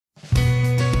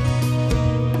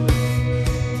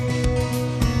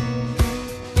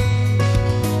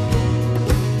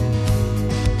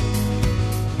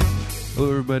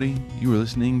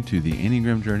listening to the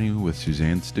Enneagram Journey with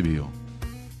Suzanne Stabile.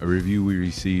 A review we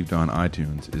received on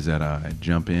iTunes is that I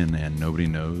jump in and nobody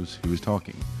knows who is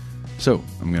talking. So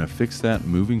I'm going to fix that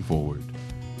moving forward.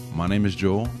 My name is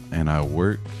Joel, and I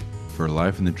work for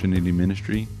Life in the Trinity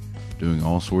Ministry, doing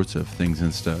all sorts of things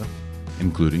and stuff,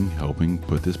 including helping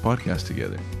put this podcast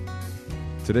together.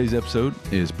 Today's episode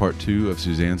is part 2 of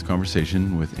Suzanne's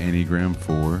conversation with Enneagram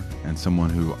 4 and someone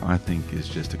who I think is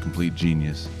just a complete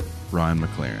genius, Brian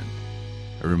McLaren.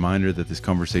 A reminder that this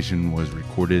conversation was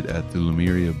recorded at the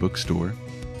Lemuria Bookstore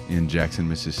in Jackson,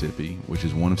 Mississippi, which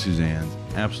is one of Suzanne's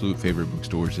absolute favorite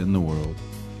bookstores in the world.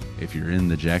 If you're in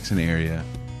the Jackson area,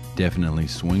 definitely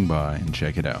swing by and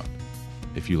check it out.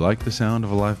 If you like the sound of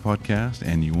a live podcast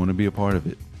and you want to be a part of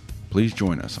it, please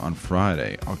join us on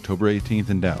Friday, October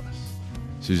 18th in Dallas.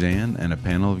 Suzanne and a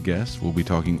panel of guests will be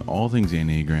talking all things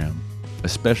Enneagram,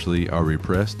 especially our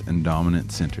repressed and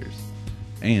dominant centers.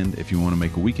 And if you want to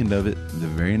make a weekend of it, the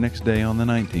very next day on the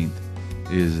 19th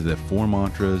is the 4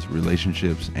 Mantras,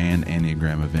 Relationships, and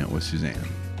Enneagram event with Suzanne.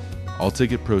 All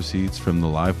ticket proceeds from the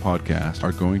live podcast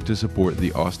are going to support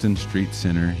the Austin Street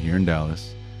Center here in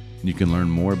Dallas. And you can learn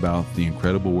more about the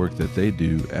incredible work that they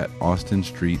do at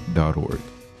austinstreet.org.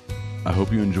 I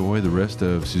hope you enjoy the rest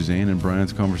of Suzanne and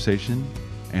Brian's conversation,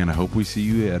 and I hope we see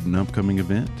you at an upcoming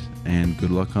event, and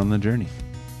good luck on the journey.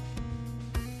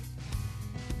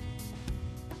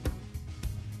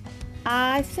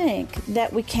 I think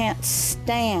that we can't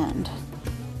stand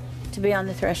to be on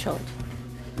the threshold.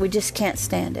 We just can't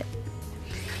stand it.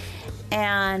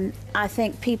 And I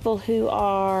think people who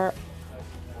are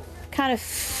kind of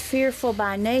fearful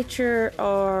by nature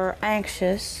or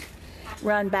anxious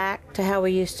run back to how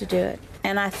we used to do it.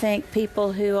 And I think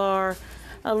people who are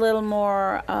a little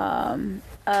more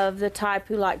of the type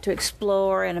who like to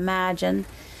explore and imagine,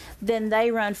 then they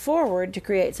run forward to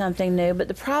create something new. But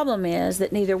the problem is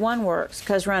that neither one works,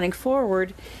 because running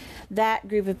forward, that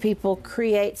group of people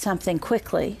create something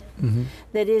quickly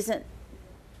that isn't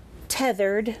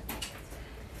tethered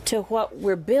to what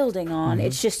we're building on.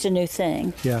 It's just a new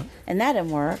thing. Yeah. And that didn't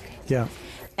work. Yeah.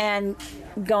 And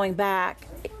going back,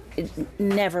 it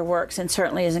never works, and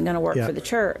certainly isn't going to work for the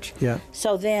church. Yeah.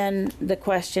 So then the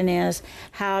question is,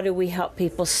 how do we help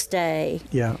people stay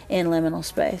in liminal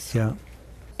space? Yeah.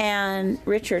 And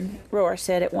Richard Rohr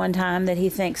said at one time that he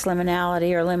thinks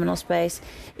liminality or liminal space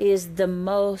is the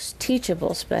most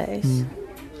teachable space.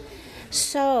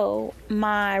 So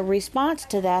my response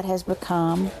to that has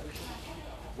become,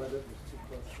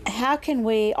 how can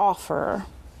we offer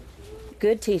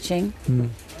good teaching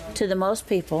to the most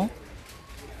people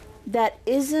that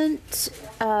isn't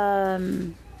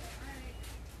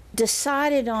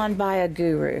decided on by a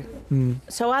guru?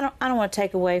 So I don't want to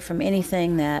take away from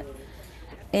anything that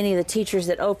any of the teachers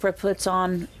that Oprah puts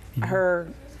on her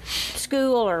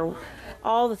school or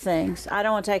all the things. I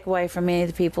don't want to take away from any of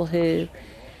the people who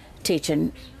teach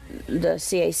in the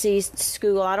CAC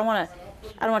school. I don't want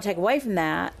to take away from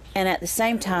that. And at the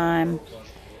same time,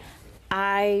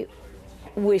 I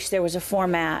wish there was a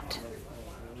format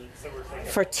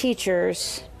for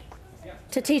teachers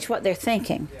to teach what they're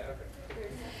thinking,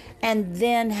 and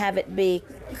then have it be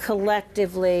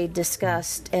collectively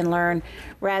discussed and learned,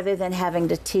 rather than having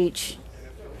to teach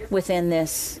within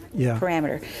this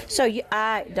parameter. So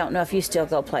I don't know if you still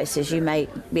go places. You may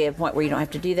be at a point where you don't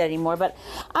have to do that anymore, but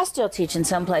I still teach in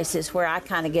some places where I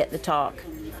kind of get the talk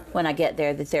when I get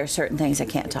there, that there are certain things I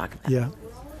can't talk about. Yeah,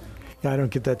 I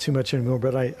don't get that too much anymore,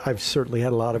 but I've certainly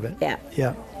had a lot of it.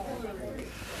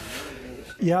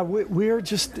 Yeah,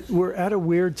 we're at a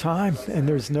weird time, and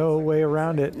there's no way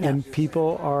around it. No. And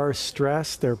people are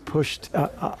stressed. They're pushed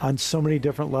on so many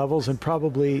different levels, and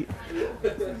probably,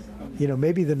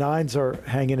 maybe the 9s are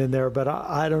hanging in there, but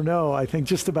I don't know. I think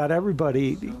just about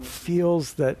everybody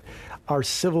feels that our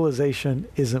civilization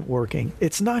isn't working.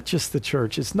 It's not just the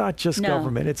church. It's not just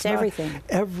government. It's not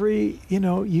everything.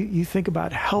 You think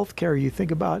about healthcare, you think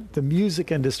about the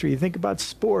music industry, you think about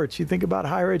sports, you think about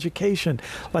higher education,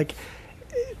 like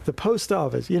the post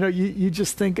office. You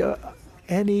just think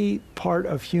any part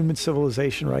of human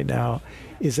civilization right now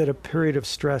is at a period of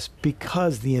stress,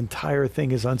 because the entire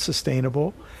thing is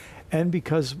unsustainable, and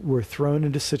because we're thrown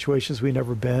into situations we've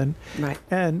never been. Right.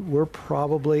 And we're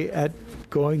probably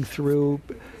going through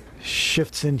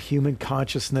shifts in human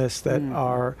consciousness that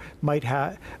the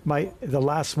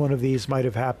last one of these might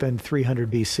have happened 300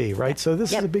 BC, right? So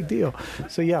this is a big deal.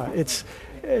 So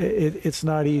it's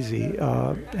not easy,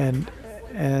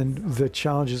 and the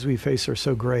challenges we face are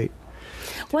so great.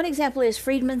 One example is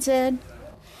Friedman said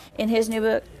in his new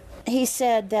book, he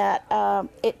said that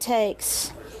it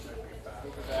takes,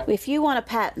 if you want to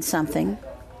patent something,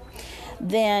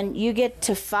 then you get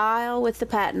to file with the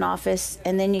patent office,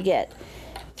 and then you get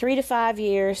 3 to 5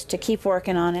 years to keep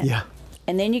working on it. Yeah.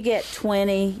 And then you get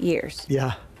 20 years.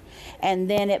 Yeah. And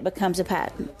then it becomes a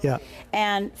patent. Yeah.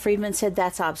 And Friedman said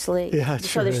that's obsolete. Yeah, it so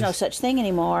sure there's is. no such thing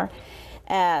anymore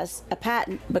as a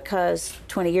patent, because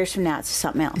 20 years from now it's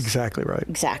something else. Exactly right.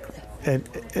 Exactly. And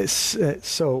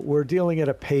so we're dealing at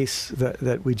a pace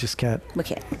that we just can't. We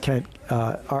can't.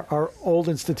 Our old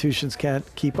institutions can't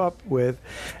keep up with,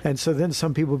 and so then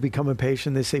some people become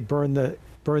impatient. They say burn the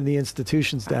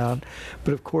institutions down,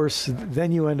 but of course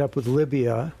then you end up with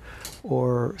Libya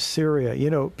or Syria. You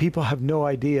know, people have no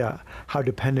idea how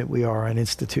dependent we are on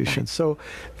institutions. So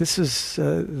this is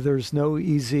there's no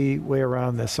easy way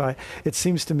around this. It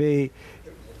seems to me,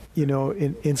 you know,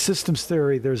 in systems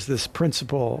theory, there's this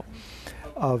principle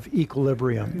of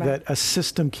equilibrium, that a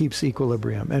system keeps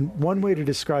equilibrium. And one way to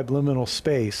describe liminal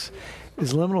space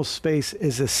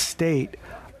is a state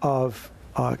of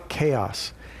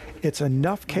chaos. It's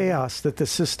enough chaos that the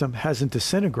system hasn't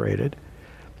disintegrated,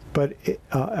 but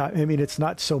it's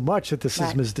not so much that the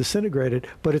system is disintegrated,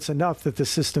 but it's enough that the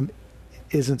system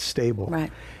isn't stable.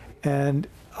 Right. And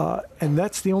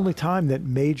that's the only time that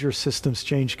major systems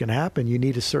change can happen. You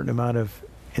need a certain amount of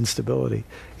instability.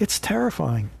 It's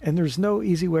terrifying, and there's no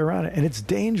easy way around it, and it's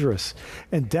dangerous.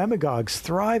 And demagogues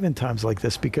thrive in times like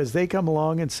this because they come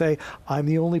along and say, I'm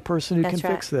the only person who can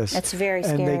fix this. That's very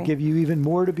and scary. they give you even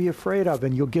more to be afraid of,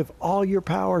 and you'll give all your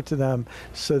power to them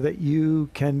so that you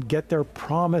can get their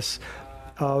promise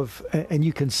of, and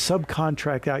you can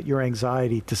subcontract out your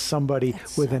anxiety to somebody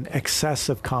with an excess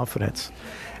of confidence.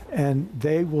 And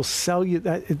they will sell you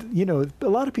that. You know, a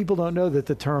lot of people don't know that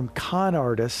the term con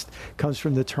artist comes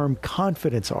from the term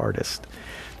confidence artist.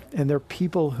 And they're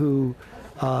people who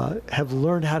have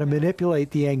learned how to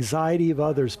manipulate the anxiety of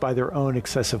others by their own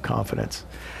excessive confidence.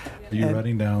 Are you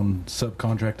writing down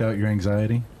subcontract out your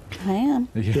anxiety? I am.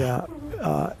 Yeah.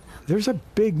 There's a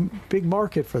big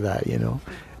market for that, you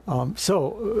know.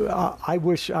 So I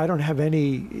wish I don't have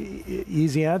any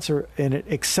easy answer in it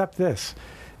except this.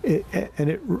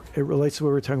 It relates to what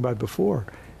we were talking about before.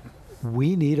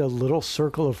 We need a little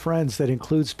circle of friends that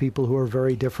includes people who are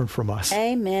very different from us.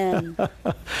 Amen.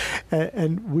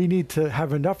 And we need to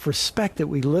have enough respect that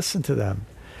we listen to them.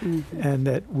 Mm-hmm. And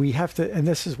that we have to, and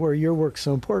this is where your work's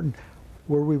so important,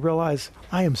 where we realize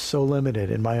I am so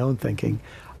limited in my own thinking.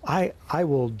 I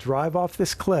will drive off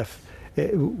this cliff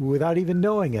without even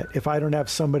knowing it if I don't have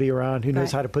somebody around who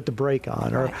knows how to put the brake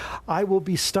on, or I will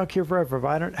be stuck here forever if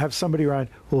I don't have somebody around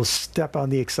who will step on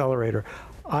the accelerator.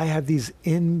 I have these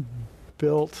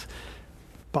inbuilt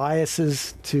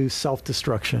biases to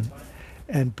self-destruction,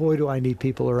 and boy do I need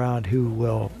people around who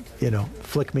will, you know,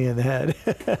 flick me in the head.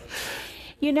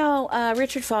 You know,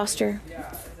 Richard Foster,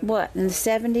 in the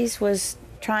 70s was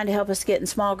trying to help us get in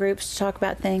small groups to talk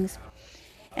about things,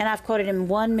 and I've quoted him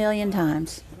 1 million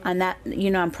times. And that,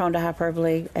 you know, I'm prone to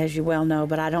hyperbole, as you well know,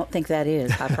 but I don't think that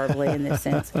is hyperbole in this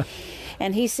sense.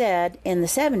 And he said in the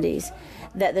 70s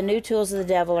that the new tools of the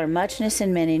devil are muchness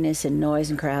and manyness and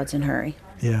noise and crowds and hurry.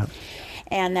 Yeah.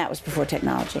 And that was before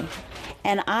technology.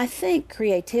 And I think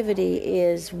creativity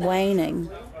is waning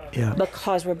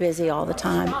because we're busy all the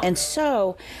time. And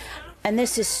so, and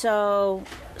this is so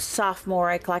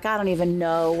sophomoric, like I don't even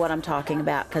know what I'm talking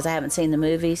about because I haven't seen the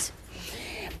movies.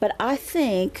 But I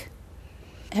think...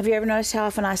 Have you ever noticed how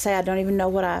often I say I don't even know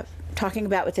what I'm talking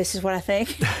about, but this is what I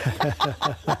think?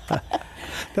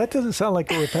 That doesn't sound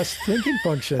like a repressed thinking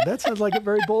function. That sounds like a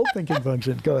very bold thinking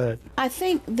function. Go ahead. I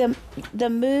think the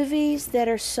movies that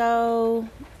are so,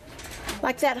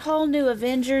 like that whole new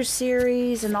Avengers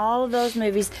series and all of those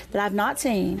movies that I've not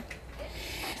seen.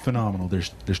 Phenomenal.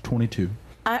 There's 22.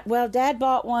 Well, Dad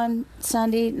bought one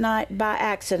Sunday night by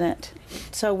accident,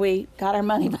 so we got our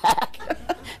money back.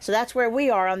 So that's where we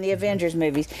are on the Avengers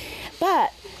movies.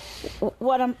 But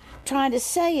what I'm trying to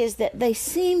say is that they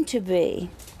seem to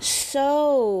be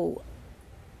so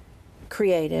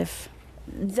creative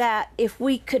that if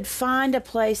we could find a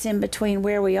place in between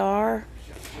where we are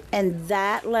and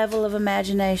that level of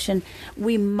imagination,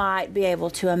 we might be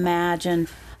able to imagine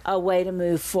a way to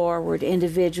move forward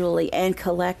individually and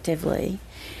collectively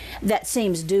that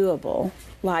seems doable.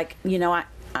 Like, you know,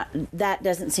 that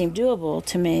doesn't seem doable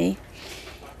to me.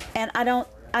 And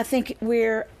I think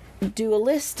we're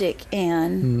dualistic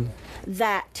in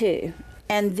that too.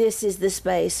 And this is the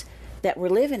space that we're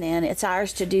living in. It's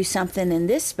ours to do something in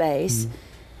this space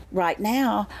right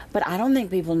now, but I don't think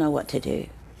people know what to do.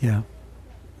 Yeah.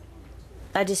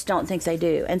 I just don't think they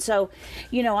do. And so,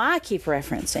 you know, I keep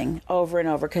referencing over and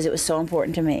over because it was so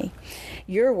important to me,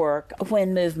 your work,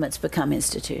 When Movements Become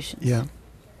Institutions. Yeah.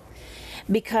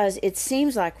 because it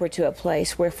seems like we're to a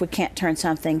place where if we can't turn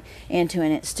something into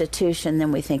an institution,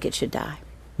 then we think it should die.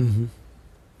 Mm-hmm.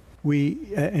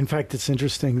 In fact, it's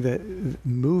interesting that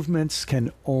movements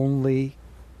can only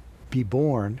be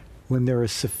born when there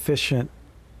is sufficient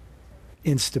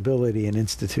instability in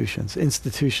institutions.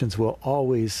 Institutions will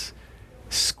always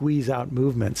squeeze out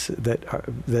movements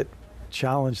that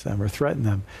challenge them or threaten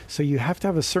them. So you have to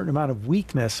have a certain amount of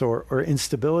weakness or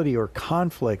instability or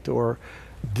conflict or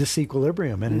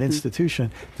disequilibrium in an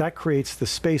institution that creates the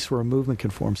space where a movement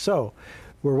can form. So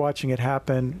we're watching it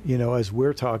happen, as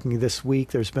we're talking this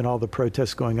week. There's been all the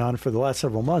protests going on for the last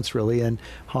several months, really, in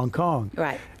Hong Kong.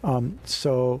 Right.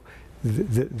 So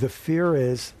the fear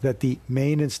is that the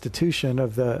main institution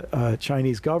of the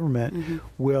Chinese government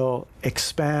will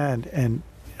expand and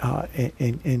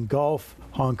engulf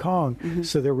Hong Kong.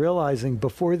 So they're realizing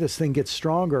before this thing gets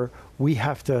stronger, we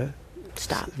have to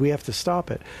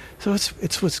stop it. So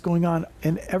it's what's going on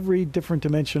in every different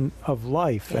dimension of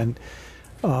life. Yeah.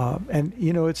 And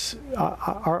it's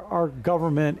our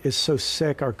government is so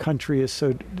sick. Our country is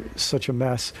such a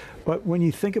mess. But when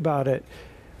you think about it,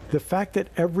 the fact that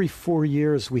every 4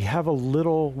 years we have a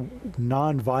little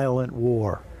nonviolent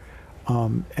war,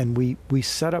 and we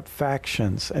set up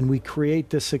factions and we create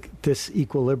this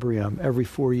equilibrium every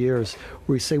 4 years,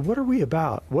 where we say, what are we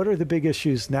about? What are the big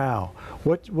issues now?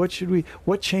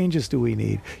 What changes do we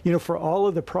need? For all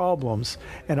of the problems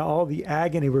and all the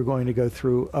agony we're going to go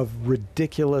through of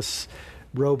ridiculous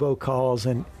robocalls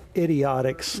and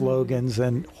idiotic slogans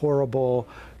and horrible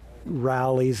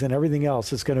rallies and everything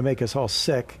else that's going to make us all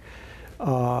sick.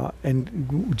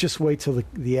 And just wait till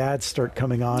the ads start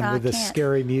coming on with the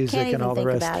scary music and all the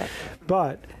rest.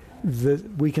 But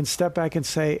we can step back and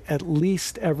say at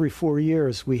least every 4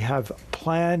 years we have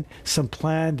some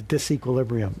planned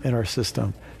disequilibrium in our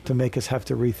system to make us have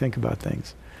to rethink about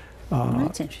things.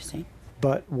 That's interesting.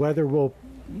 But whether we'll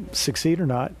succeed or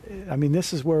not,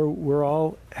 this is where we're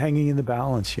all hanging in the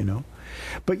balance,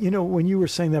 But, when you were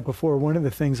saying that before, one of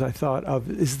the things I thought of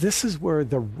is this is where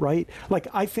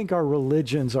I think our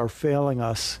religions are failing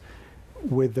us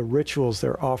with the rituals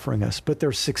they're offering us, but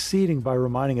they're succeeding by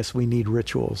reminding us we need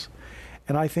rituals.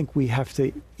 And I think we have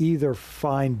to either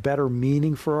find better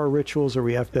meaning for our rituals or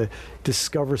we have to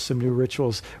discover some new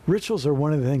rituals. Rituals are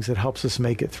one of the things that helps us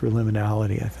make it through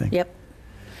liminality, I think. Yep.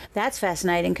 That's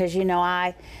fascinating because,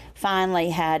 I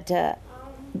finally had to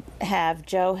have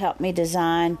Joe help me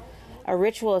design a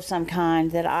ritual of some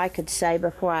kind that I could say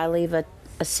before I leave a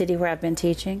city where I've been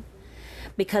teaching,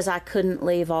 because I couldn't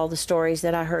leave all the stories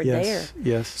that I heard there.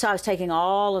 Yes. So I was taking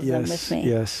all of them with me.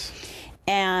 Yes.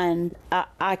 And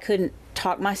I couldn't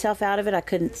talk myself out of it. I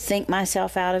couldn't think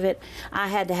myself out of it. I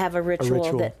had to have a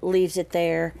ritual that leaves it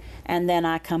there, and then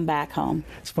I come back home.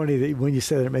 It's funny that when you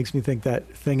say that, it makes me think that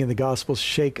thing in the Gospels,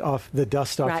 shake off the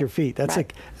dust off your feet. That's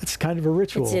that's kind of a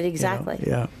ritual. It's it exactly.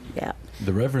 Yeah.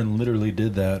 The Reverend literally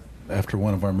did that after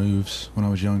one of our moves when I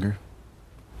was younger,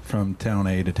 from town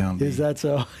A to town B. Is that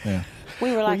so? Yeah.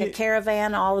 We were like a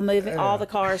caravan, all the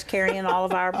cars carrying all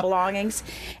of our belongings,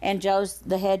 and Joe's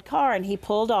the head car, and he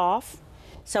pulled off,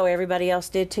 so everybody else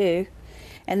did too.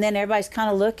 And then everybody's kind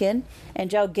of looking,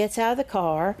 and Joe gets out of the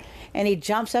car, and he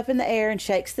jumps up in the air and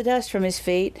shakes the dust from his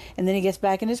feet, and then he gets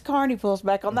back in his car and he pulls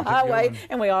back on the highway,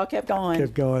 and we all kept going.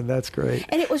 Kept going. That's great.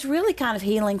 And it was really kind of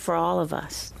healing for all of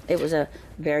us. It was a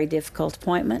very difficult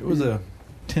appointment. It was a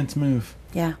tense move.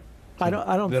 Yeah. I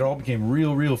don't. That all became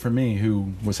real for me,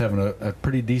 who was having a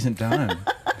pretty decent time.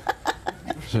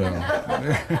 So.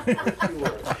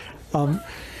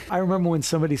 I remember when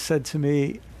somebody said to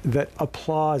me that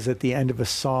applause at the end of a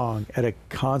song at a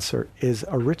concert is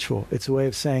a ritual. It's a way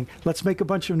of saying, let's make a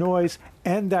bunch of noise,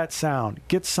 end that sound,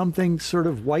 get something sort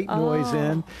of white noise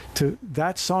in.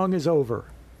 That song is over.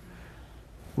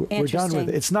 We're done with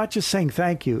it. It's not just saying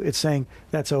thank you. It's saying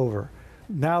that's over.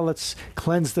 Now let's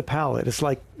cleanse the palate. It's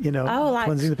like,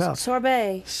 cleansing the palate.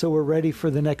 Sorbet. So we're ready for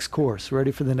the next course,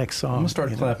 ready for the next song. I'm going to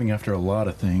start clapping after a lot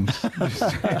of things.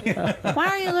 Why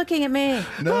are you looking at me?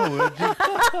 No,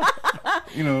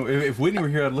 if Whitney were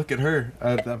here, I'd look at her.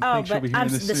 I think she'll be hearing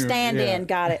this the soon. stand-in.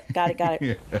 Got it.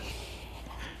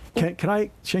 Yeah. Can I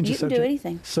change the subject? You can do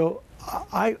anything. So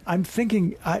I'm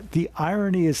thinking the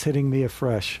irony is hitting me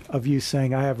afresh of you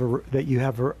saying that you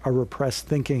have a repressed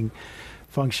thinking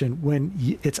function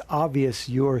when it's obvious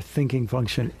your thinking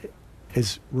function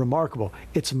is remarkable.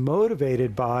 It's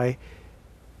motivated by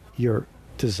your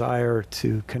desire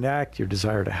to connect, your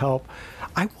desire to help.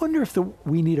 I wonder if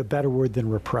we need a better word than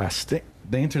repressed.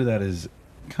 The answer to that is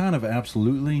kind of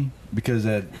absolutely, because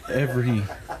at every...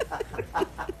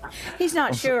 He's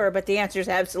not sure, but the answer is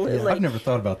absolutely. I've never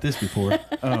thought about this before.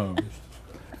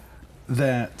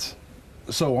 That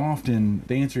so often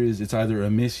the answer is it's either a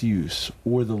misuse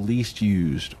or the least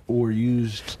used or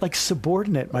used. Like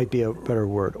subordinate might be a better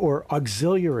word, or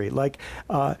auxiliary. Like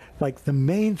the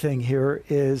main thing here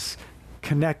is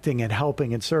connecting and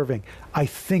helping and serving. I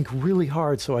think really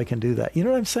hard so I can do that. You know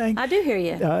what I'm saying? I do hear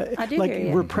you. I do hear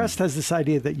you. Repressed has this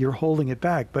idea that you're holding it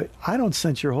back, but I don't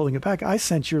sense you're holding it back. I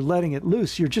sense you're letting it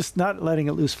loose. You're just not letting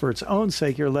it loose for its own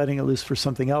sake. You're letting it loose for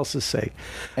something else's sake.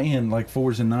 And like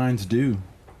 4s and 9s do.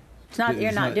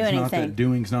 You're not doing anything. It's not that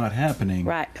doing's not happening.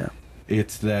 Right. Yeah.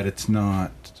 It's that it's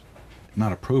not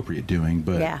appropriate doing,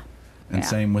 but Yeah. And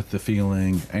same with the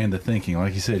feeling and the thinking.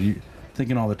 Like you said, you're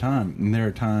thinking all the time. And there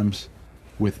are times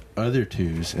with other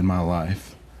 2s in my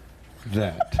life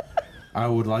that I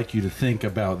would like you to think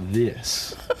about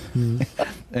this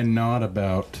and not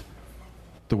about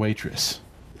the waitress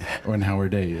and how her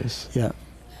day is. Yeah.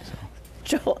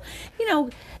 Joel,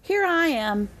 here I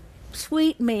am,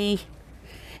 sweet me,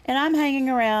 and I'm hanging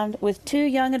around with 2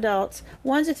 young adults.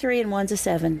 One's a 3 and one's a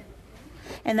 7.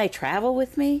 And they travel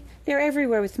with me. They're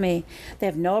everywhere with me. They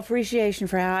have no appreciation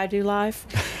for how I do life.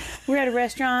 We're at a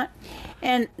restaurant,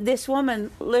 and this woman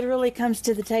literally comes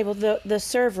to the table, the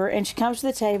server, and she comes to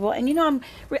the table, and I'm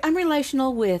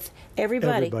relational with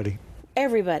everybody.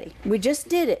 Everybody. We just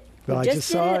did it. Well, we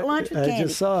just did it at lunch with Candy. I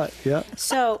just saw it. Yeah.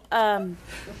 So, I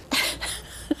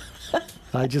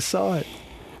just saw it.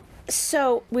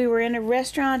 So we were in a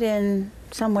restaurant in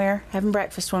somewhere having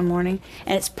breakfast one morning,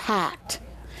 and it's packed.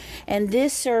 And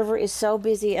this server is so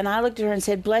busy, and I looked at her and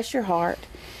said, "Bless your heart.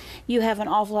 You have an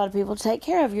awful lot of people to take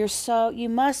care of. You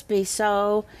must be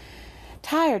so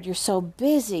tired. You're so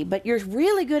busy, but you're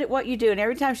really good at what you do." And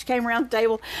every time she came around the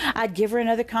table, I'd give her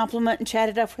another compliment and chat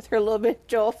it up with her a little bit.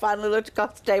 Joel finally looked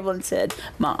across the table and said,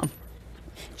 "Mom,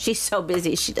 she's so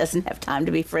busy she doesn't have time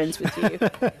to be friends with you."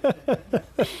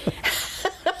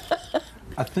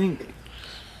 I think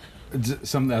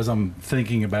as I'm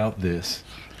thinking about this,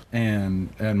 and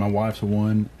my wife's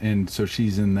one, and so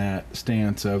she's in that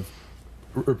stance of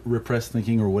repressed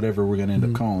thinking or whatever we're going to end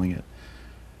up calling it.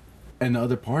 And the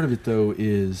other part of it, though,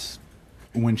 is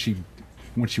when she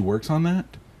works on that,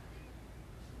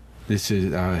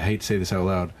 I hate to say this out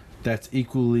loud, that's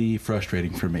equally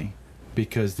frustrating for me,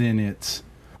 because then it's,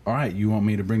 all right, you want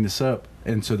me to bring this up,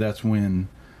 and so that's when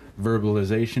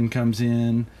verbalization comes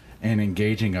in and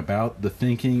engaging about the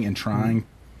thinking and trying,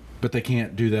 but they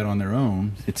can't do that on their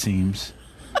own, it seems.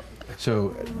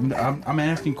 So I'm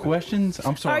asking questions.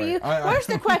 I'm sorry. Where's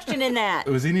the question in that?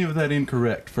 Was any of that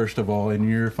incorrect, first of all, in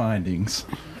your findings?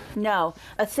 No.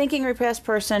 A thinking repressed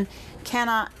person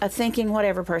a thinking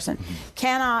whatever person,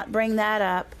 cannot bring that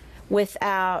up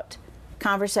without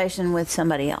conversation with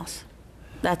somebody else.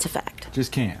 That's a fact.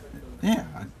 Just can't. Yeah.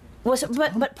 Well,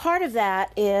 but part of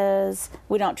that is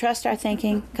we don't trust our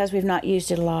thinking because we've not used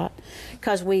it a lot,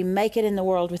 because we make it in the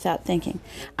world without thinking.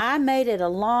 I made it a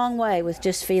long way with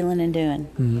just feeling and doing.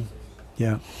 Mm-hmm.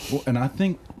 Yeah. Well, and I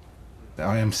think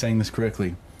I am saying this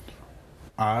correctly.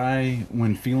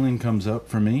 When feeling comes up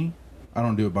for me, I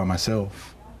don't do it by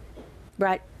myself.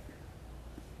 Right.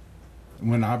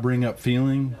 When I bring up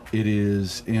feeling, it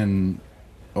is in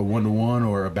a one-to-one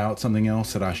or about something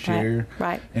else that I share.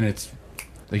 Right. And it's,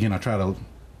 again, I try to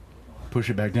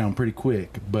push it back down pretty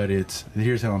quick, but it's,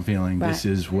 here's how I'm feeling. Right. This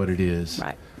is what it is.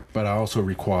 Right. But I also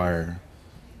require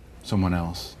someone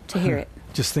else to hear it.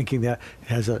 Just thinking that it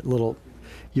has a little,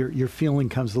 your feeling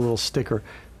comes a little sticker.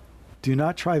 Do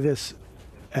not try this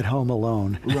at home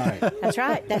alone. Right. That's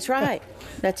right. That's right.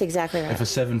 That's exactly right. If a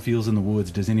 7 feels in the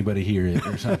woods, does anybody hear it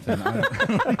or something?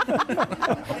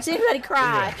 Does anybody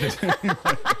cry? Yeah.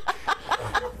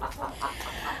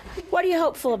 What are you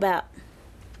hopeful about?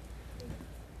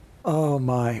 Oh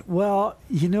my. Well,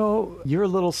 your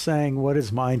little saying, what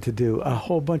is mine to do? A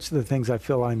whole bunch of the things I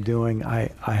feel I'm doing, I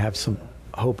have some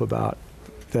hope about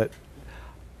that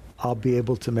I'll be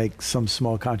able to make some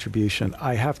small contribution.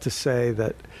 I have to say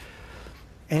that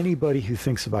anybody who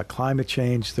thinks about climate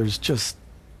change, there's just,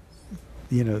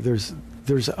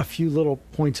 there's a few little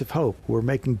points of hope. We're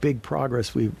making big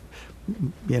progress. And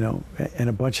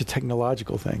a bunch of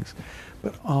technological things.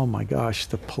 But oh my gosh,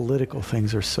 the political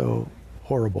things are so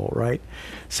horrible, right?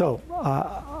 So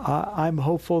I'm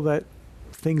hopeful that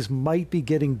things might be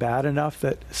getting bad enough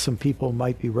that some people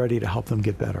might be ready to help them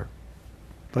get better.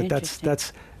 But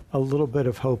that's a little bit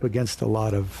of hope against a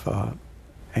lot of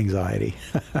anxiety.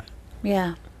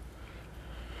 Yeah.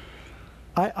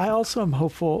 I also am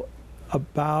hopeful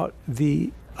about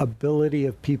the ability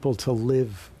of people to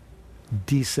live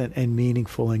decent and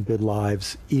meaningful and good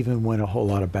lives, even when a whole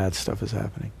lot of bad stuff is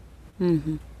happening.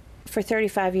 Mm-hmm. For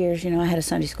 35 years, I had a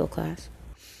Sunday school class.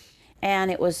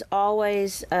 And it was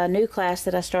always a new class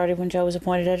that I started when Joe was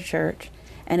appointed at a church.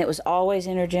 and it was always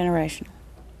intergenerational.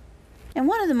 And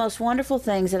one of the most wonderful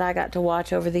things that I got to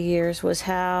watch over the years was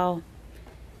how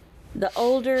the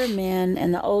older men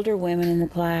and the older women in the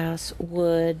class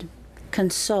would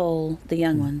console the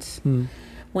young ones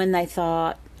when they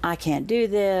thought, I can't do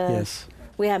this. Yes.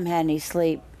 We haven't had any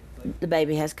sleep. The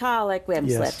baby has colic. We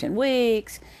haven't slept in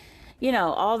weeks. You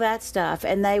know, all that stuff.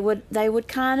 And they would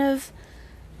kind of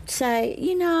say,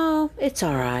 you know, it's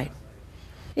all right.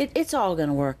 It's all going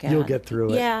to work out. You'll get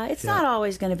through it. Yeah, it's not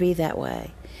always going to be that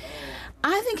way.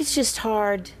 I think it's just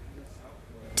hard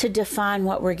to define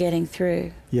what we're getting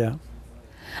through. Yeah.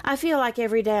 I feel like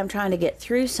every day I'm trying to get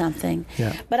through something,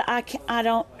 but I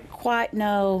don't quite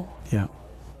know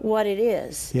what it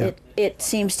is. Yeah. It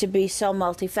seems to be so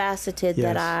multifaceted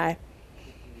that I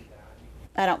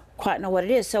don't quite know what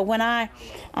it is. So when I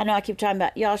know I keep talking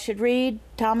about, y'all should read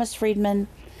Thomas Friedman,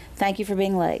 Thank You for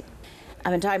Being Late.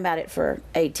 I've been talking about it for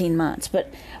 18 months.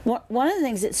 But one of the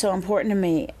things that's so important to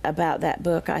me about that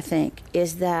book, I think,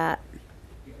 is that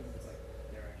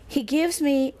he gives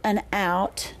me an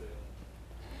out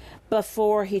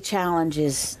before he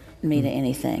challenges me to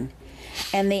anything.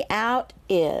 And the out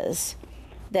is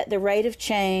that the rate of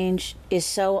change is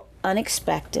so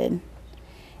unexpected,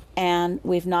 and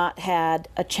we've not had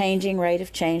a changing rate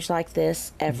of change like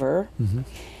this ever.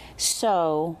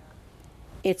 So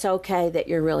it's okay that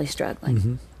you're really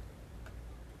struggling.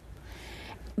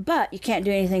 But you can't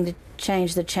do anything to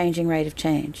change the changing rate of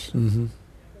change.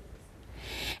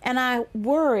 And I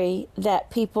worry that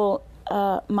people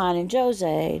mine and Joe's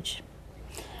age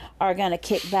are going to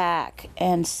kick back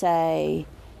and say,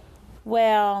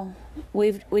 well,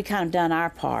 we kind of done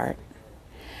our part,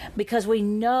 because we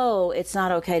know it's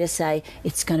not okay to say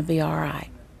it's going to be all right.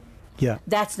 Yeah.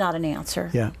 That's not an answer.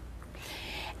 Yeah.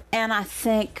 And I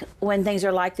think when things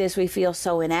are like this, we feel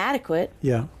so inadequate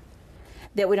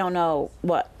that we don't know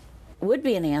what would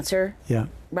be an answer. Yeah.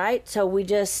 Right? So we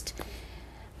just,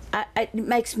 it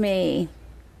makes me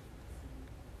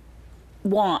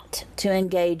want to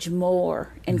engage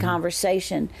more in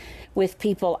conversation with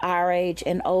people our age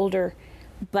and older,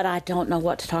 but I don't know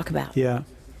what to talk about. Yeah.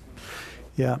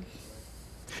 Yeah.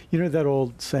 You know that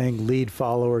old saying, lead,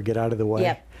 follow, or get out of the way?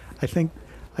 Yep. I think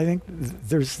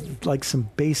there's like some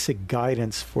basic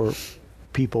guidance for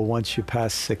people once you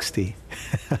pass 60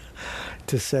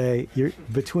 to say, you're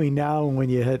between now and when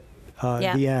you hit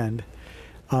the end,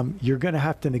 you're going to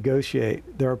have to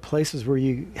negotiate. There are places where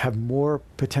you have more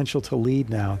potential to lead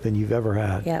now than you've ever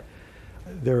had. Yep.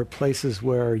 There are places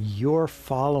where you're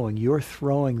throwing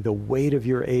the weight of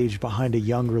your age behind a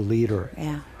younger leader.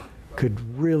 Yeah.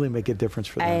 Could really make a difference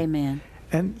for them. Amen.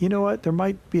 And you know what? There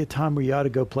might be a time where you ought to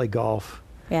go play golf.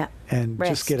 Yeah. And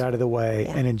Rest. just get out of the way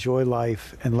and enjoy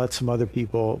life and let some other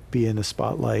people be in the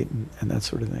spotlight and that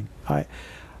sort of thing.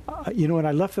 You know, when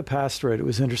I left the pastorate, it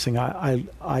was interesting.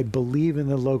 I believe in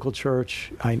the local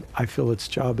church. I feel its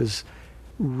job is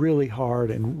really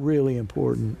hard and really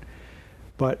important.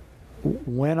 But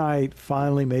when I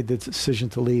finally made the decision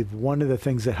to leave, one of the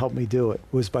things that helped me do it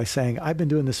was by saying, I've been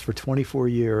doing this for 24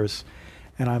 years,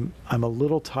 and I'm a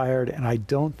little tired, and I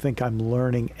don't think I'm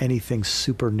learning anything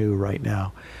super new right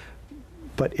now.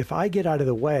 But if I get out of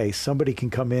the way, somebody can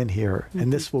come in here,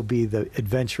 and this will be the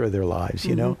adventure of their lives,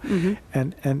 you know?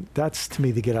 And that's, to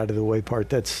me, the get out of the way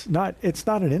part. It's not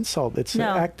an insult. It's an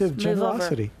act of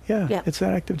generosity. Yeah, it's an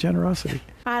act of generosity.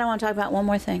 I don't want to talk about one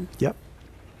more thing. Yep.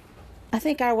 I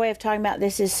think our way of talking about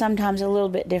this is sometimes a little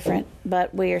bit different,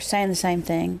 but we are saying the same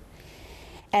thing.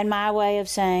 And my way of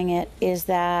saying it is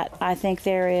that I think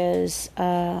there is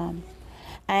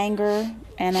anger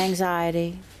and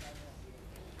anxiety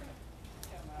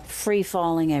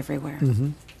free-falling everywhere.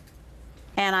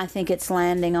 And I think it's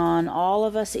landing on all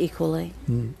of us equally.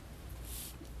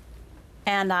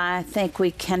 And I think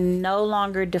we can no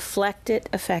longer deflect it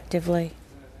effectively.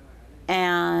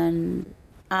 And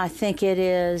I think it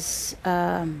is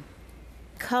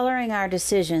coloring our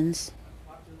decisions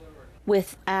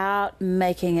without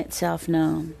making itself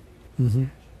known.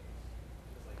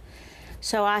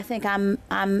 So I think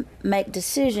I'm make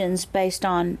decisions based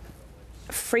on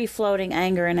free-floating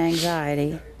anger and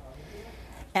anxiety,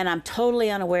 and I'm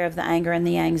totally unaware of the anger and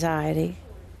the anxiety,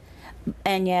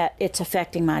 and yet it's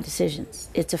affecting my decisions.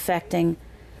 It's affecting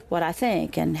what I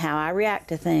think and how I react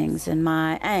to things and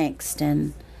my angst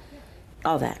and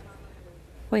all that.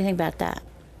 What do you think about that?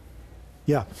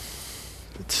 Yeah,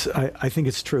 I think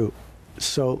it's true.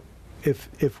 So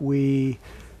if we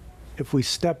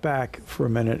step back for a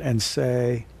minute and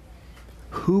say,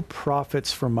 who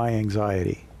profits from my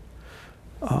anxiety?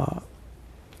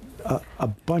 A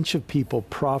bunch of people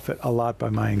profit a lot by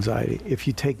my anxiety. If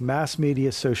you take mass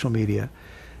media, social media,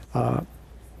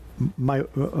 my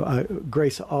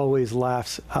Grace always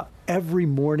laughs. Every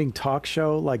morning talk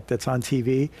show like that's on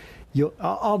TV,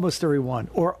 almost every one,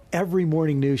 or every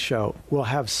morning news show will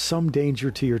have some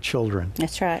danger to your children.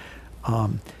 That's right.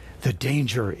 The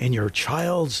danger in your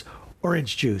child's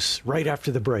orange juice right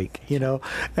after the break,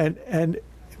 and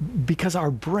because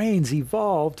our brains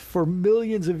evolved for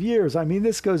millions of years. I mean,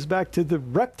 this goes back to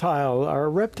our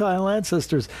reptile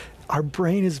ancestors. Our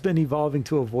brain has been evolving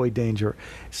to avoid danger.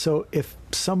 So if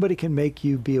somebody can make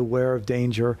you be aware of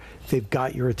danger, they've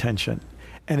got your attention.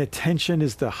 And attention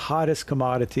is the hottest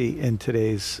commodity in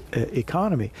today's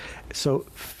economy. So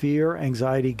fear,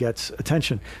 anxiety gets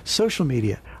attention. Social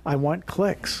media, I want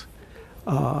clicks.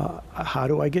 How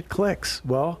do I get clicks?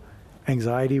 Well,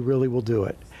 anxiety really will do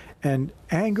it. And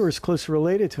anger is closely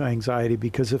related to anxiety,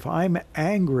 because if I'm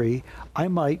angry, I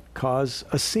might cause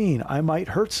a scene. I might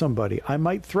hurt somebody. I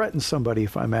might threaten somebody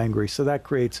if I'm angry. So that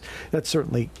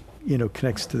certainly,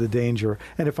 connects to the danger.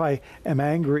 And if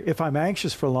I'm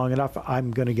anxious for long enough,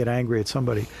 I'm going to get angry at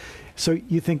somebody. So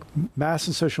you think mass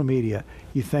and social media,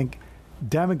 you think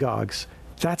demagogues,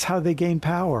 that's how they gain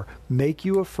power. Make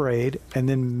you afraid and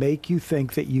then make you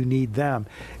think that you need them.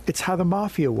 It's how the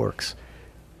mafia works.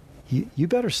 You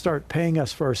better start paying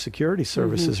us for our security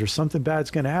services or something bad's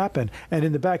going to happen. And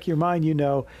in the back of your mind,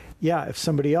 if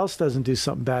somebody else doesn't do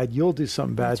something bad, you'll do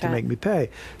something bad to make me pay.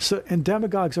 So, and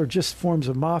demagogues are just forms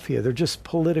of mafia. They're just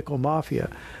political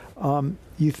mafia.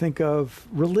 You think of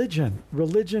religion.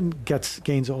 Religion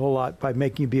gains a whole lot by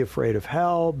making you be afraid of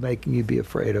hell, making you be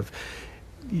afraid of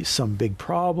some big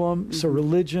problem. So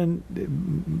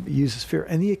religion uses fear.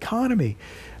 And the economy,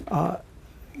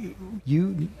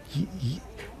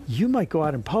 you might go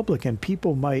out in public and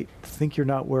people might think you're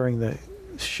not wearing the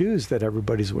shoes that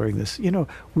everybody's wearing this.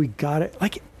 We got it.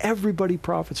 Like, everybody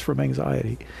profits from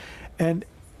anxiety. And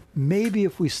maybe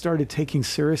if we started taking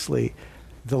seriously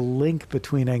the link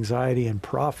between anxiety and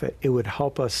profit, it would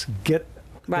help us get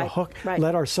the hook,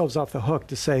 let ourselves off the hook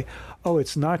to say, oh,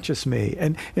 it's not just me.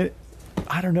 And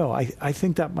I don't know. I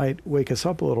think that might wake us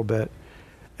up a little bit.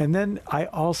 And then I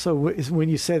also, when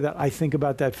you say that, I think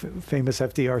about that famous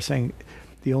FDR saying,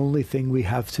 the only thing we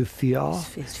have to fear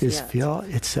is fear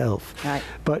itself. Right.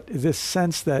 But this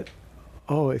sense that,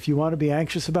 if you want to be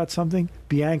anxious about something,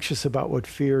 be anxious about what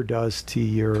fear does to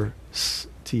your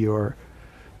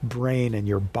brain and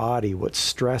your body, what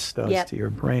stress does to your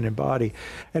brain and body.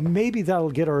 And maybe that'll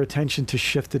get our attention to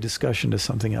shift the discussion to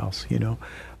something else,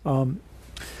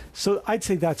 So I'd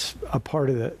say that's a part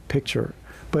of the picture.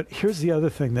 But here's the other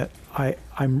thing that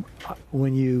I'm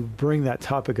when you bring that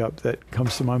topic up that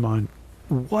comes to my mind.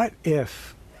 What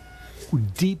if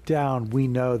deep down we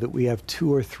know that we have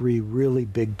 2 or 3 really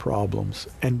big problems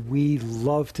and we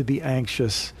love to be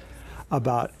anxious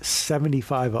about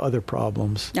 75 other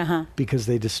problems because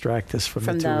they distract us from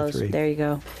the 2 or 3. There you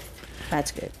go.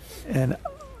 That's good. And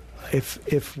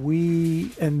if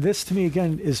we, and this to me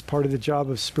again is part of the job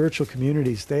of spiritual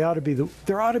communities, there ought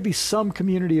to be some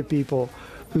community of people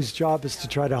whose job is to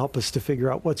try to help us to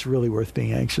figure out what's really worth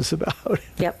being anxious about.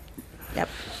 Yep.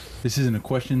 This isn't a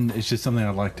question. It's just something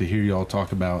I'd like to hear y'all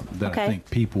talk about that I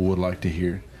think people would like to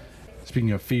hear.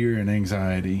 Speaking of fear and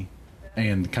anxiety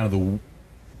and kind of the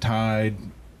tide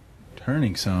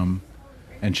turning some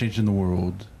and changing the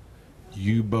world,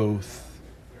 you both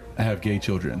have gay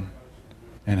children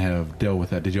and have dealt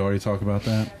with that. Did you already talk about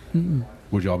that? Mm-mm.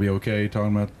 Would y'all be okay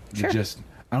talking about Sure.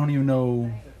 I don't even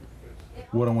know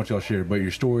what I want y'all to share, but your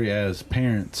story as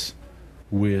parents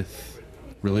with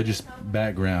religious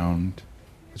background.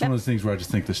 It's one of those things where I just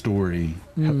think the story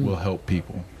will help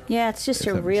people. Yeah, it's just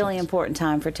a really important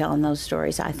time for telling those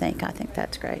stories, I think. I think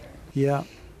that's great. Yeah.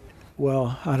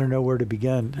 Well, I don't know where to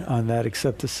begin on that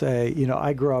except to say,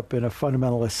 I grew up in a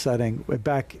fundamentalist setting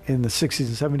back in the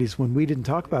 60s and 70s when we didn't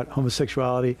talk about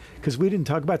homosexuality because we didn't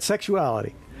talk about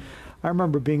sexuality. I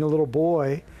remember being a little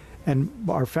boy and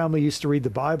our family used to read the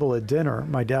Bible at dinner.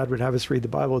 My dad would have us read the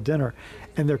Bible at dinner.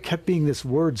 And there kept being this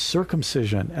word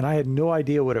circumcision, and I had no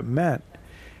idea what it meant.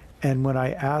 And when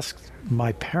I asked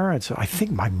my parents, I think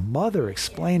my mother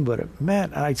explained what it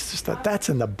meant. And I just thought, that's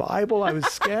in the Bible? I was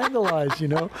scandalized,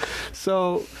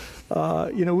 So,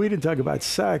 we didn't talk about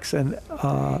sex. And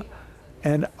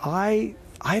I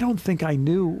don't think I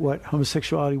knew what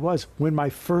homosexuality was when my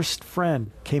first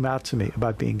friend came out to me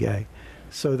about being gay.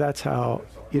 So that's how,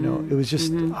 it was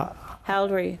just... How old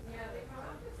were you?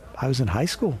 I was in high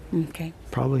school. Okay.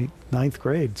 Probably 9th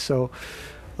grade. So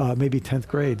maybe 10th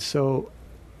grade. So...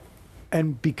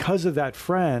 And because of that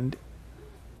friend,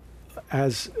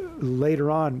 as later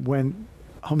on, when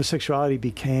homosexuality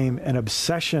became an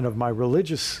obsession of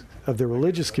the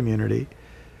religious community,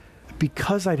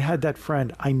 because I'd had that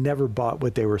friend, I never bought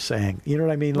what they were saying. You know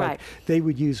what I mean? Like Right. they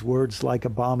would use words like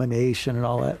abomination and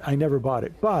all that. I never bought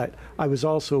it. But I was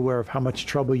also aware of how much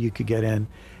trouble you could get in.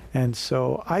 And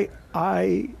so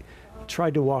I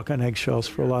tried to walk on eggshells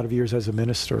for a lot of years as a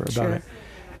minister about Sure. it.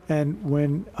 And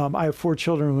when I have 4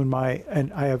 children,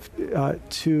 and I have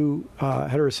 2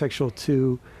 heterosexual,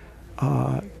 2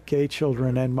 gay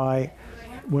children, and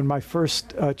when my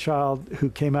first child who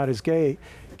came out as gay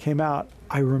came out,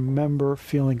 I remember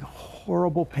feeling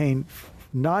horrible pain,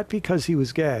 not because he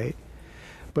was gay,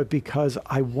 but because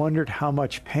I wondered how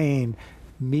much pain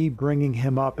me bringing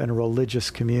him up in a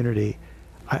religious community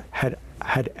had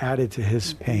added to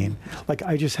his pain. Like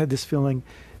I just had this feeling,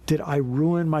 did I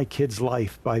ruin my kid's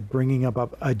life by bringing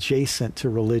up adjacent to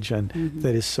religion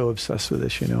that is so obsessed with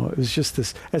this? You know, it was just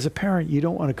this. As a parent, you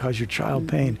don't want to cause your child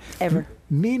pain. Ever.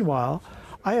 Meanwhile,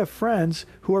 I have friends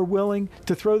who are willing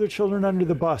to throw their children under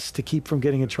the bus to keep from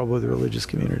getting in trouble with the religious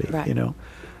community. Right. You know,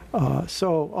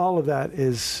 so all of that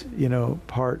is, you know,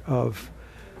 part of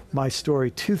my story.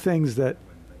 2 things that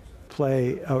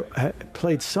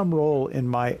played some role in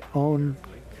my own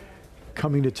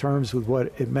coming to terms with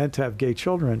what it meant to have gay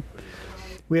children.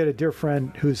 We had a dear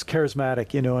friend who's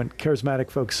charismatic, you know, and charismatic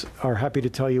folks are happy to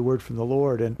tell you a word from the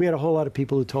Lord. And we had a whole lot of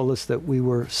people who told us that we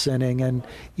were sinning and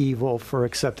evil for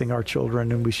accepting our children,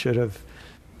 and we should have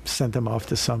sent them off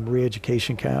to some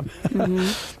re-education camp.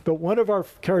 But one of our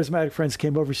charismatic friends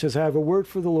came over. She says, I have a word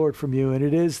for the Lord from you, and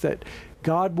it is that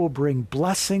God will bring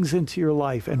blessings into your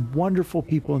life and wonderful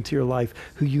people into your life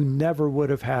who you never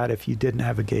would have had if you didn't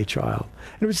have a gay child.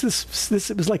 And it was this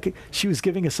it was like she was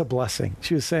giving us a blessing.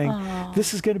 She was saying,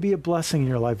 this is going to be a blessing in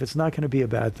your life. It's not going to be a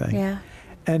bad thing. Yeah.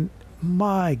 And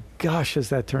my gosh, has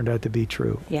that turned out to be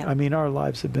true. Yeah. I mean, our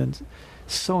lives have been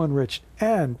so enriched.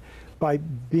 And by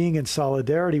being in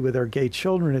solidarity with our gay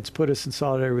children, it's put us in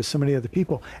solidarity with so many other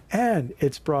people. And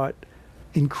it's brought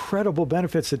incredible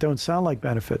benefits that don't sound like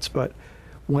benefits. But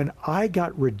when I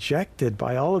got rejected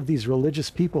by all of these religious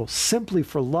people simply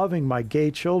for loving my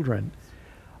gay children,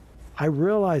 I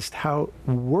realized how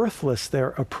worthless their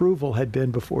approval had been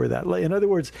before that. In other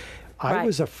words, I Right.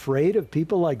 was afraid of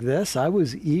people like this. I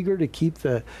was eager to keep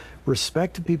the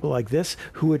respect of people like this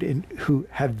who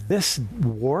have this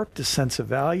warped sense of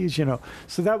values, you know.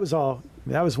 So that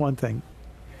was one thing.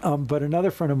 But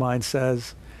another friend of mine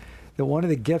says that one of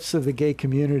the gifts of the gay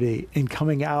community in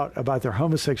coming out about their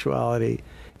homosexuality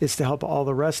is to help all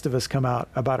the rest of us come out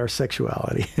about our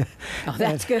sexuality. Oh,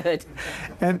 that's good.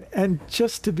 And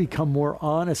just to become more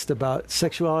honest about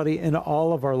sexuality in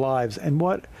all of our lives and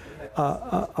what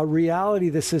a reality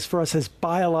this is for us as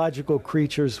biological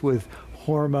creatures with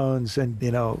hormones and,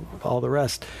 you know, all the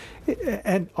rest,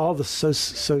 and all the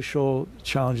social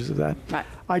challenges of that. Right.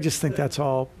 I just think that's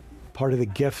all part of the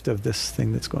gift of this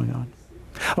thing that's going on.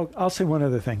 Oh, I'll say one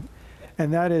other thing,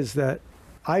 and that is that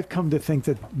I've come to think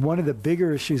that one of the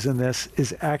bigger issues in this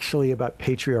is actually about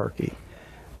patriarchy.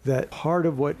 That part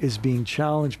of what is being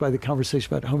challenged by the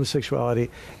conversation about homosexuality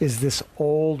is this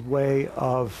old way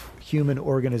of human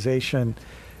organization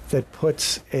that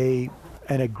puts an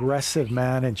aggressive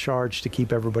man in charge to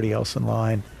keep everybody else in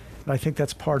line. And I think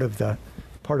that's part of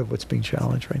what's being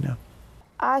challenged right now.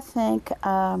 I think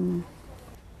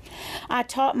I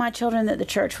taught my children that the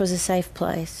church was a safe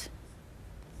place.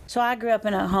 So I grew up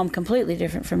in a home completely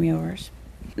different from yours.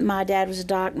 My dad was a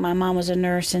doc, my mom was a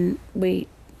nurse, and we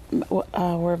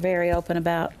were very open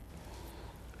about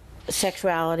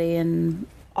sexuality and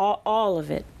all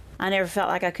of it. I never felt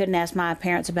like I couldn't ask my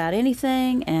parents about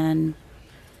anything, and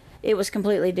it was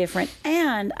completely different.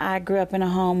 And I grew up in a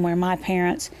home where my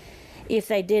parents, if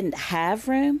they didn't have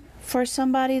room for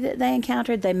somebody that they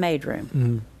encountered, they made room.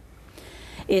 Mm-hmm.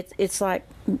 It's like,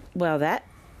 well, that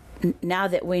now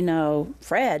that we know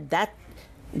Fred, that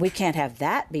we can't have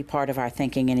that be part of our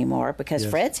thinking anymore because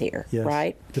Yes. Fred's here, Yes.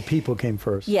 right? The people came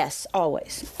first. Yes,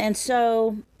 always. And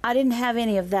so I didn't have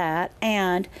any of that.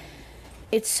 And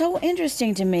it's so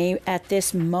interesting to me at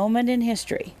this moment in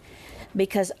history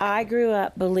because I grew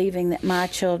up believing that my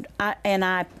children,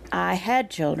 I had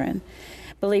children,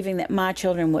 believing that my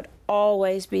children would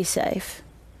always be safe,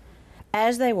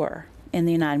 as they were in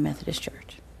the United Methodist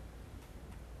Church.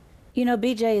 You know,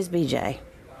 BJ is BJ,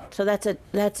 so that's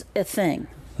a thing.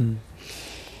 Mm.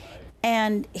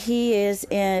 And he is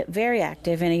very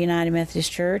active in a United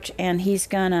Methodist Church, and he's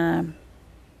gonna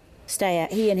stay.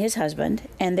 He and his husband,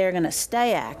 and they're gonna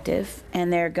stay active,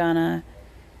 and they're gonna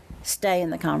stay in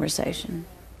the conversation.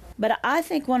 But I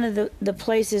think one of the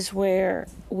places where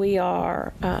we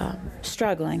are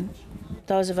struggling,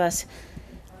 those of us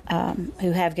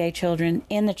who have gay children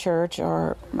in the church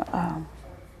or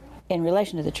in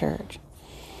relation to the church,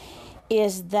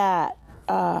 is that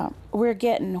we're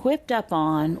getting whipped up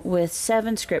on with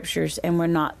 7 scriptures and we're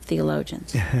not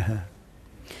theologians.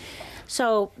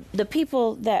 So the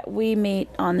people that we meet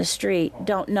on the street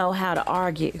don't know how to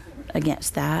argue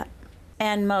against that.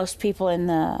 And most people in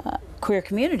the queer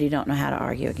community don't know how to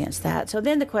argue against that. So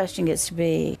then the question gets to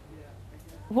be,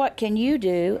 what can you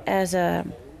do as a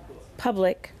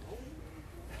public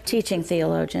teaching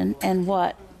theologian, and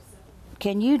what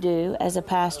can you do as a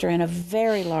pastor in a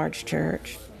very large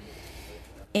church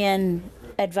in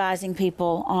advising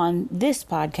people on this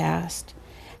podcast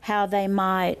how they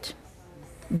might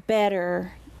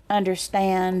better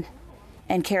understand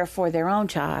and care for their own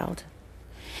child,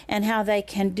 and how they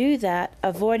can do that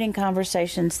avoiding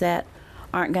conversations that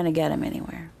aren't going to get them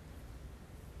anywhere.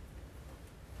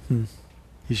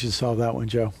 You should solve that one,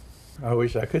 Joe. I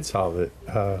wish I could solve it.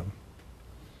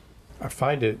 I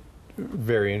find it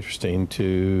very interesting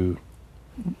to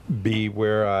be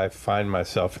where I find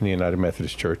myself in the United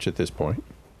Methodist Church at this point,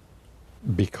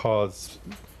 because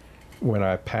when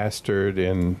I pastored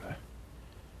in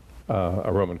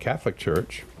a Roman Catholic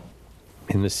church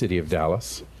in the city of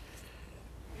Dallas,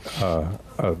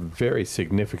 a very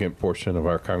significant portion of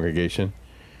our congregation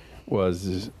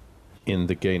was in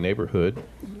the gay neighborhood,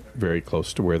 very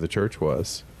close to where the church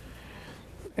was.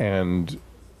 And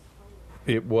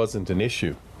it wasn't an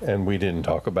issue, and we didn't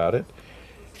talk about it.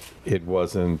 It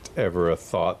wasn't ever a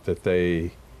thought that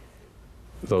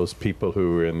those people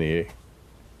who were in the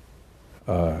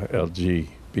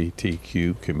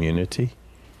LGBTQ community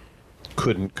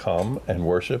couldn't come and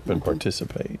worship and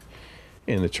participate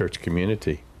in the church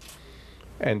community.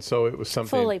 And so it was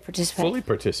something Fully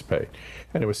participate.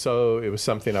 And it was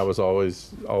something I was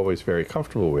always very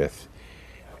comfortable with.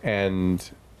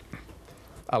 And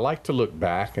I like to look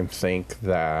back and think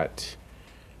that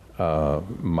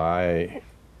my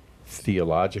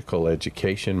theological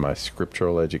education, my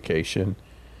scriptural education,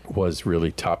 was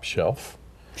really top shelf.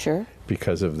 Sure.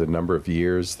 Because of the number of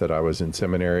years that I was in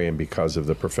seminary and because of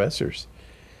the professors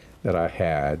that I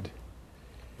had.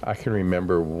 I can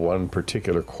remember one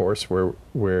particular course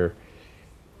where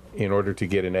in order to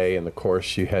get an A in the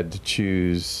course, you had to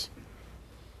choose,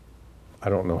 I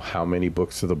don't know how many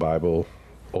books of the Bible,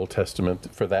 Old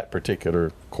Testament, for that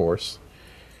particular course,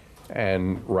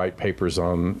 and write papers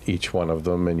on each one of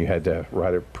them, and you had to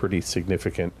write a pretty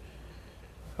significant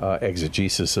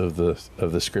exegesis of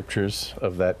the scriptures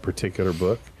of that particular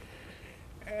book.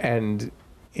 And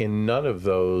in none of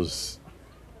those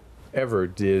ever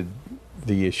did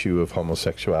the issue of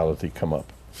homosexuality come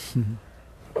up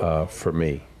for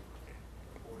me.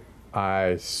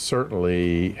 I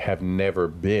certainly have never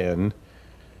been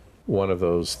one of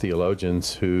those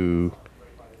theologians who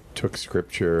took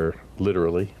scripture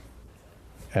literally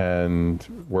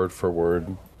and word for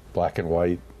word, black and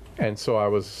white. And so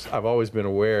I've always been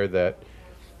aware that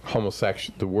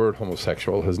the word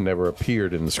homosexual has never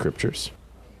appeared in the scriptures.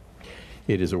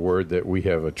 It is a word that we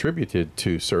have attributed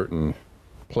to certain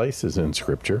places in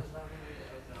scripture.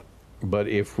 But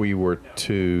if we were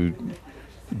to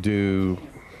do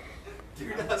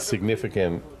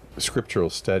significant scriptural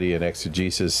study and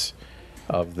exegesis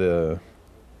of the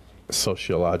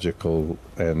sociological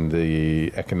and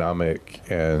the economic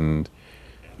and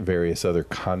various other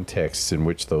contexts in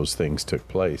which those things took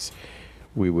place,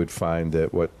 we would find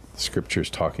that what Scripture is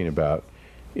talking about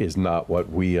is not what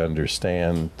we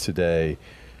understand today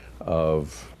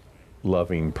of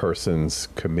loving persons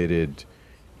committed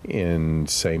in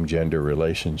same-gender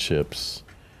relationships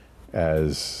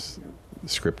as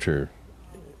Scripture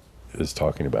is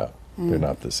talking about. They're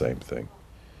not the same thing.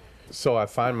 So I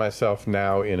find myself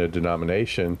now in a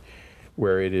denomination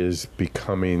where it is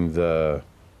becoming the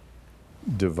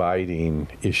dividing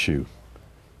issue.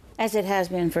 As it has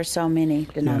been for so many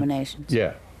denominations.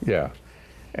 Yeah.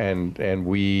 And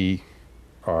we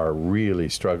are really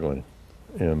struggling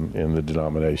in the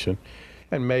denomination,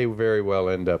 and may very well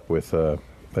end up with a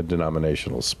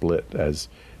denominational split, as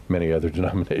many other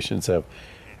denominations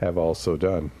have also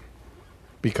done.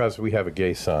 Because we have a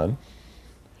gay son,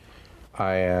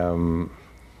 I am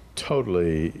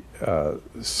totally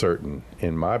certain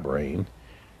in my brain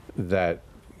that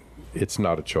it's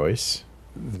not a choice,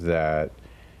 that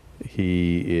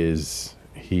he is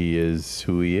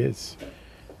who he is,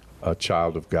 a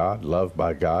child of God, loved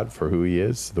by God for who he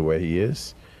is, the way he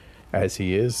is, as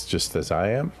he is, just as I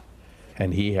am.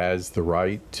 And he has the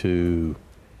right to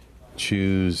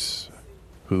choose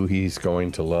who he's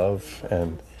going to love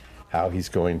and how he's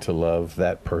going to love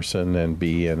that person and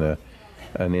be in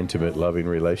an intimate, loving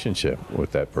relationship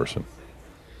with that person.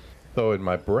 Though in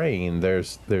my brain,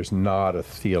 there's not a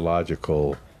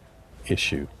theological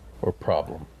issue or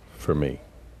problem for me.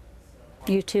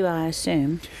 You too, I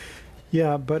assume.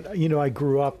 Yeah, but you know, I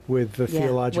grew up with the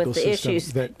theological with the system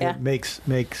issues. that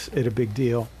makes it a big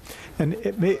deal, and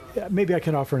maybe I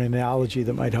can offer an analogy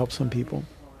that might help some people.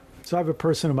 So I have a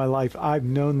person in my life. I've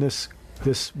known this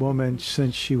woman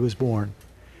since she was born,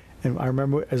 and I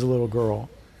remember as a little girl,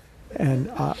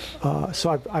 and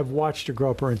so I've watched her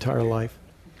grow up her entire life,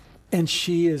 and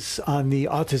she is on the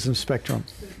autism spectrum.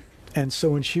 And so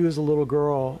when she was a little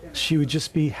girl, she would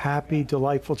just be happy,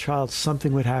 delightful child.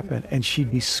 Something would happen, and she'd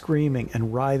be screaming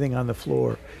and writhing on the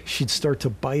floor. She'd start to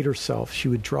bite herself. She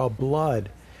would draw blood,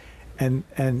 and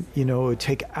you know, it would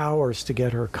take hours to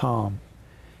get her calm.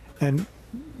 And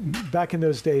back in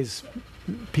those days,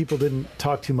 people didn't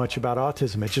talk too much about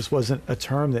autism. It just wasn't a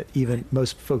term that even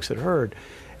most folks had heard.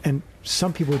 And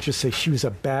some people would just say she was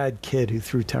a bad kid who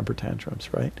threw temper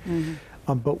tantrums, right? Mm-hmm.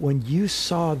 But when you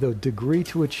saw the degree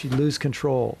to which she'd lose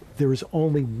control, there was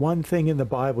only one thing in the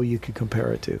Bible you could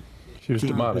compare it to. She was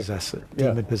demonic.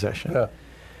 Demon possession. Yeah.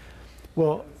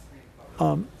 Well,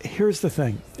 here's the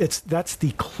thing. That's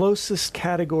the closest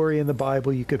category in the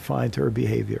Bible you could find to her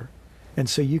behavior. And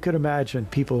so you could imagine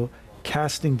people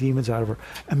casting demons out of her.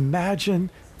 Imagine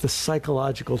the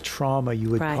psychological trauma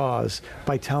you would cause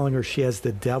by telling her she has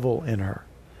the devil in her,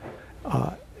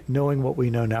 knowing what we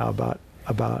know now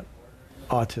about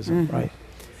autism, right?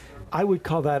 I would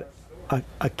call that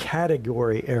a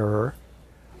category error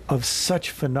of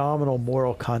such phenomenal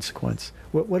moral consequence.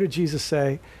 What did Jesus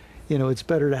say? You know, it's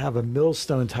better to have a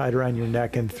millstone tied around your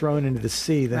neck and thrown into the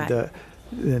sea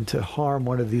than to harm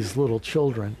one of these little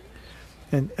children.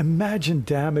 And imagine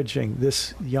damaging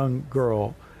this young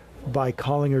girl by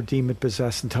calling her demon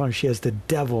possessed and telling her she has the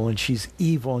devil and she's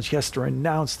evil and she has to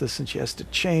renounce this and she has to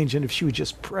change, and if she would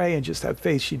just pray and just have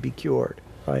faith, she'd be cured.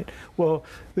 Right. Well,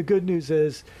 the good news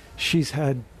is she's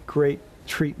had great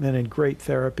treatment and great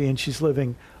therapy, and she's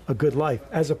living a good life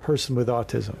as a person with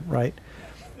autism. Right.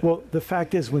 Well, the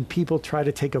fact is, when people try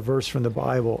to take a verse from the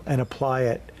Bible and apply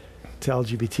it to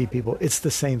LGBT people, it's the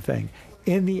same thing.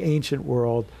 In the ancient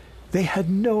world, they had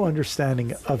no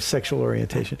understanding of sexual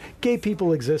orientation. Gay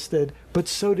people existed, but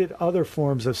so did other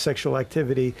forms of sexual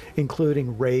activity,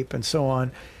 including rape and so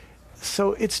on.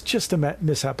 So it's just a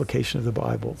misapplication of the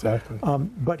Bible. Exactly.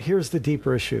 But here's the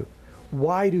deeper issue.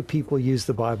 Why do people use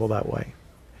the Bible that way?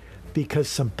 Because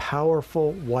some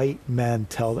powerful white men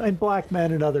tell them, and black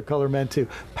men and other color men too,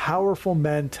 powerful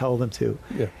men tell them to.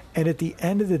 Yeah. And at the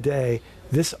end of the day,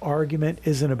 this argument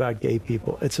isn't about gay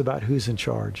people. It's about who's in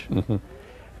charge. Mm-hmm.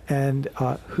 And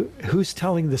who's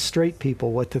telling the straight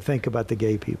people what to think about the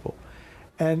gay people.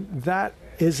 And that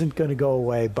isn't going to go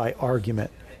away by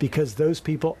argument, because those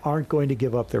people aren't going to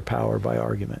give up their power by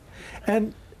argument.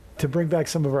 And to bring back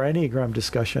some of our Enneagram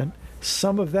discussion,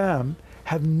 some of them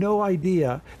have no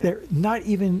idea. They're not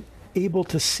even able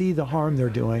to see the harm they're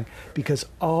doing, because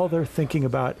all they're thinking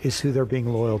about is who they're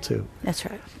being loyal to. That's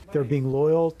right. They're being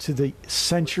loyal to the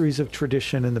centuries of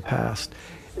tradition in the past.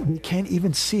 We can't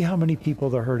even see how many people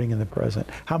they're hurting in the present,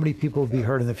 how many people will be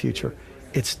hurt in the future.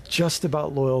 It's just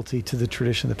about loyalty to the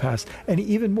tradition of the past. And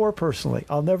even more personally,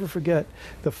 I'll never forget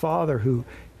the father who,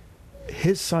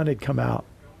 his son had come out.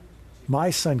 My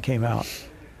son came out.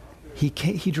 He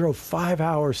drove 5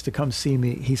 hours to come see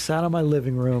me. He sat on my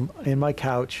living room in my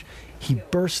couch. He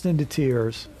burst into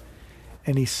tears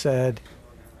and he said,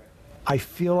 I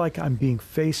feel like I'm being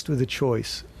faced with a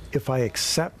choice. If I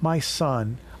accept my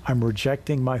son, I'm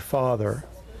rejecting my father.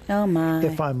 Oh my.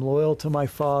 If I'm loyal to my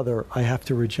father, I have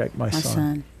to reject my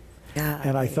son. God.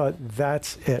 And I thought,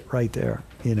 that's it right there,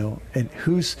 you know. And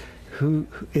who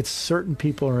it's certain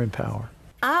people are in power.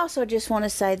 I also just want to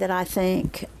say that I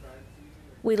think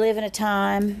we live in a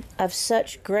time of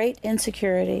such great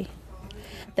insecurity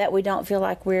that we don't feel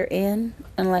like we're in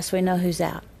unless we know who's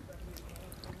out.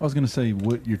 I was going to say,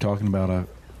 what you're talking about, I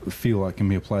feel like can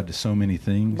be applied to so many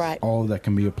things. Right. All of that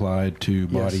can be applied to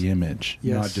body image,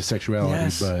 not just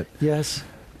sexuality,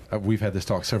 but we've had this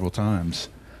talk several times.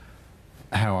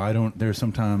 How there's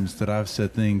sometimes that I've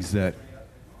said things that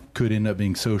could end up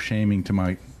being so shaming to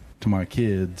my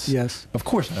kids. Yes. Of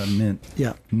course I meant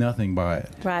nothing by it.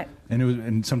 Right.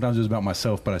 And sometimes it was about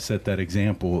myself, but I set that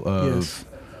example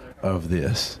of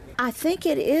this. I think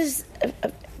it is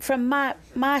from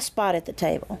my spot at the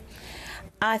table.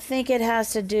 I think it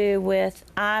has to do with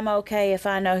I'm okay if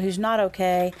I know who's not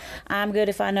okay. I'm good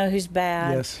if I know who's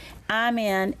bad. Yes. I'm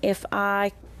in if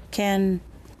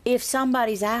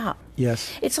somebody's out.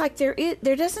 Yes. It's like there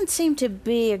doesn't seem to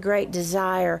be a great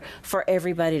desire for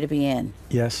everybody to be in.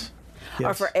 Yes.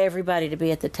 Or for everybody to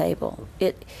be at the table.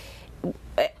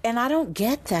 And I don't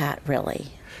get that, really.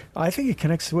 I think it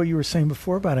connects to what you were saying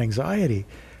before about anxiety.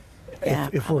 Yeah,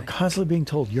 if we're constantly being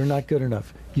told you're not good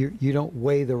enough, you don't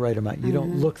weigh the right amount, you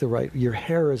don't look the right, your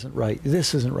hair isn't right,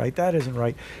 this isn't right, that isn't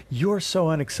right, you're so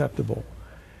unacceptable.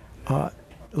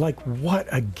 Like, what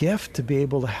a gift to be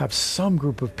able to have some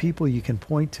group of people you can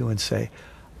point to and say,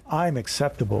 I'm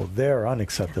acceptable, they're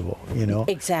unacceptable, you know?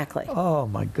 Exactly. Oh,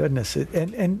 my goodness.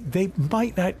 And they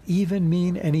might not even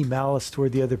mean any malice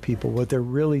toward the other people. What they're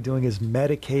really doing is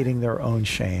medicating their own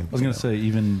shame. I was going to say,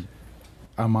 even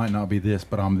I might not be this,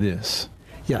 but I'm this.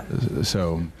 Yeah.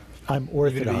 So I'm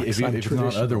orthodox. if it's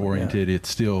not other oriented, it's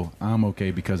still, I'm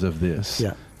okay because of this.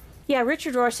 Yeah. Yeah,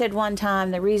 Richard Rohr said one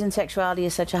time the reason sexuality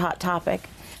is such a hot topic,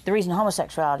 the reason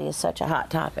homosexuality is such a hot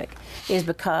topic, is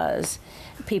because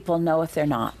people know if they're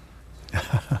not.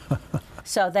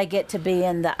 So they get to be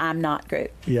in the I'm not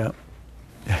group. Yeah.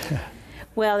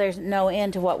 Well, there's no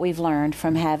end to what we've learned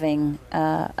from having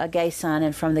a gay son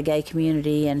and from the gay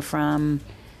community and from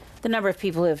the number of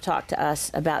people who have talked to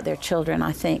us about their children.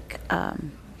 I think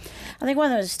one of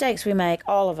the mistakes we make,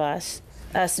 all of us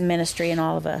in ministry and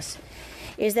all of us,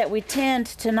 is that we tend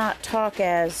to not talk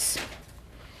as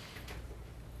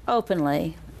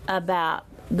openly about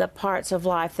the parts of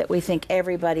life that we think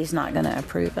everybody's not going to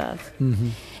approve of. Mm-hmm.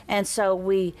 And so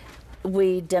we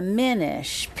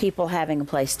diminish people having a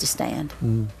place to stand.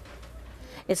 Mm.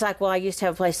 It's like, well, I used to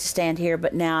have a place to stand here,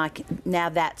 but now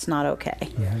that's not okay.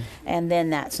 Mm-hmm. And then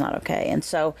that's not okay. And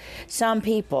so some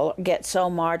people get so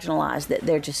marginalized that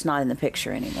they're just not in the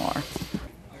picture anymore.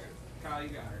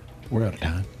 We're out of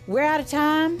time. We're out of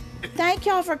time. Thank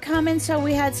y'all for coming so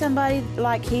we had somebody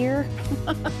like here.